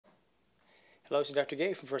Hello, this is Dr.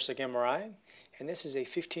 Gay from First Look MRI, and this is a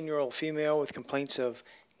 15-year-old female with complaints of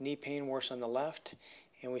knee pain worse on the left.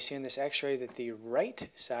 And we see in this x-ray that the right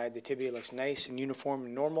side, the tibia, looks nice and uniform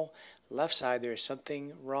and normal. Left side, there is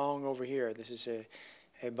something wrong over here. This is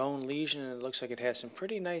a bone lesion, and it looks like it has some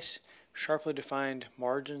pretty nice, sharply defined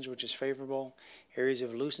margins, which is favorable. Areas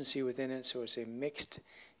of lucency within it, so it's a mixed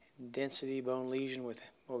density bone lesion with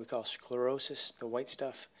what we call sclerosis, the white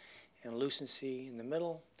stuff, and lucency in the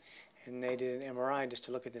middle. And they did an MRI just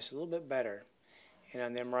to look at this a little bit better. And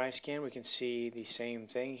on the MRI scan, we can see the same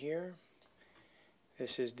thing here.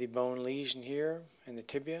 This is the bone lesion here in the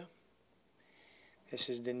tibia. This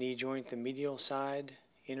is the knee joint, the medial side,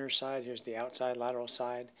 inner side. Here's the outside, lateral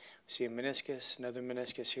side. We see a meniscus, another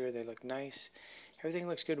meniscus here. They look nice. Everything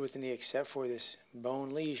looks good with the knee except for this bone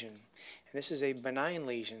lesion. And this is a benign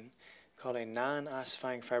lesion called a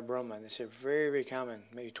non-ossifying fibroma. And this is very, very common.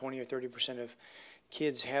 Maybe 20 or 30% of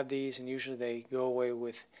kids have these, and usually they go away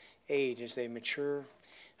with age. As they mature,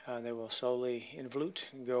 they will slowly involute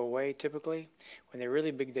and go away typically. When they're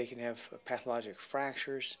really big, they can have pathologic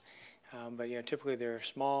fractures, but typically they're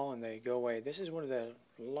small and they go away. This is one of the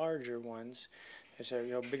larger ones. It's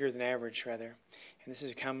bigger than average rather, and this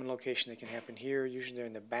is a common location that can happen here. Usually they're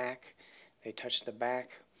in the back. They touch the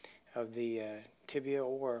back of the tibia,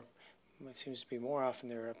 or it seems to be more often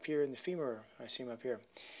they're up here in the femur. I see them up here.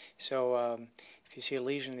 So if you see a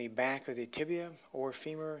lesion in the back of the tibia or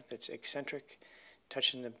femur that's eccentric,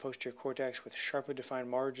 touching the posterior cortex with sharply defined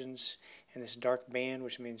margins and this dark band,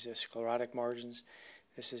 which means sclerotic margins,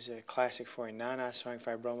 this is a classic for a non-ossifying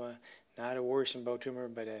fibroma, not a worrisome bone tumor,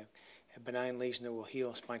 but a benign lesion that will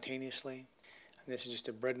heal spontaneously. And this is just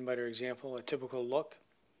a bread and butter example, a typical look,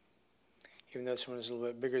 even though this one is a little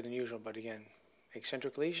bit bigger than usual. But again,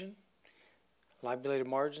 eccentric lesion, lobulated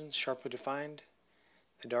margins, sharply defined,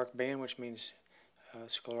 the dark band, which means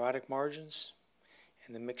sclerotic margins,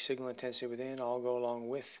 and the mixed signal intensity within all go along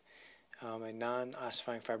with a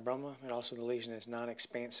non-ossifying fibroma, and also the lesion is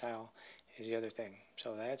non-expansile is the other thing.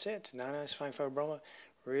 So that's it. Non-ossifying fibroma,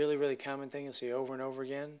 really, really common thing you'll see over and over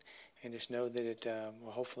again, and just know that it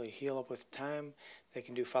will hopefully heal up with time. They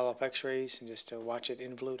can do follow-up x-rays and just watch it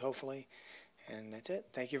involute hopefully, and that's it.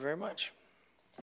 Thank you very much.